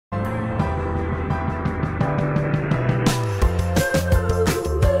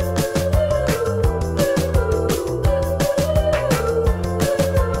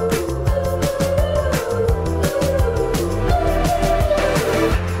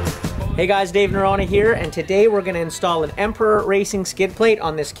Hey guys, Dave Norona here, and today we're going to install an Emperor Racing skid plate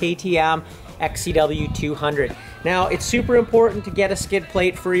on this KTM XCW 200. Now, it's super important to get a skid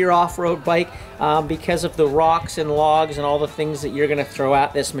plate for your off-road bike because of the rocks and logs and all the things that you're going to throw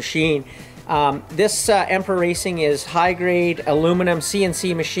at this machine. This Emperor Racing is high-grade aluminum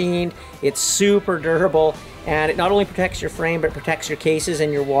CNC machined. It's super durable, and it not only protects your frame, but it protects your cases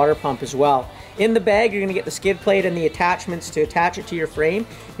and your water pump as well. In the bag, you're going to get the skid plate and the attachments to attach it to your frame.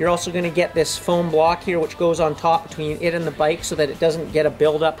 You're also going to get this foam block here, which goes on top between it and the bike so that it doesn't get a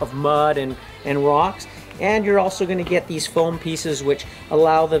buildup of mud and rocks. And you're also going to get these foam pieces which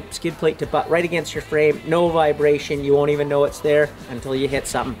allow the skid plate to butt right against your frame. No vibration. You won't even know it's there until you hit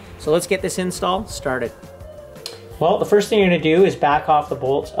something. So let's get this install started. Well, the first thing you're going to do is back off the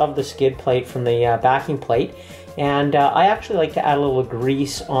bolts of the skid plate from the backing plate. And I actually like to add a little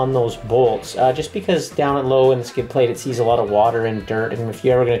grease on those bolts, just because down and low in the skid plate it sees a lot of water and dirt, and if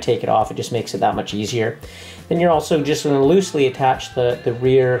you're ever going to take it off, it just makes it that much easier. Then you're also just going to loosely attach the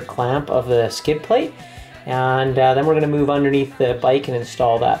rear clamp of the skid plate, and then we're going to move underneath the bike and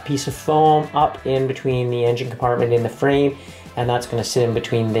install that piece of foam up in between the engine compartment and the frame, and that's going to sit in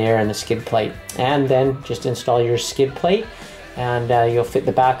between there and the skid plate. And then just install your skid plate, and you'll fit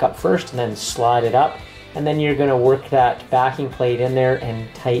the back up first and then slide it up. And then you're going to work that backing plate in there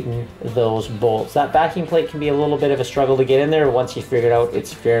and tighten those bolts. That backing plate can be a little bit of a struggle to get in there. Once you figure it out,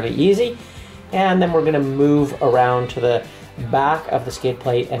 it's fairly easy. And then we're going to move around to the back of the skid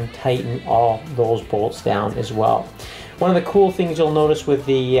plate and tighten all those bolts down as well. One of the cool things you'll notice with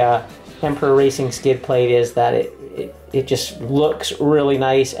the Emperor Racing skid plate is that it just looks really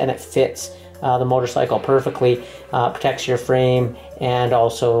nice and it fits the motorcycle perfectly, protects your frame, and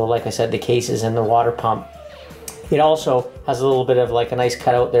also, like I said, the cases and the water pump. It also has a little bit of like a nice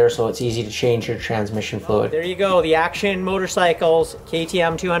cutout there, so it's easy to change your transmission fluid. There you go, the Action Motorcycles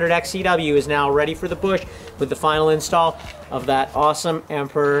KTM 200 XCW is now ready for the bush with the final install of that awesome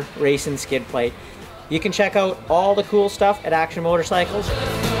Emperor Racing skid plate. You can check out all the cool stuff at Action Motorcycles.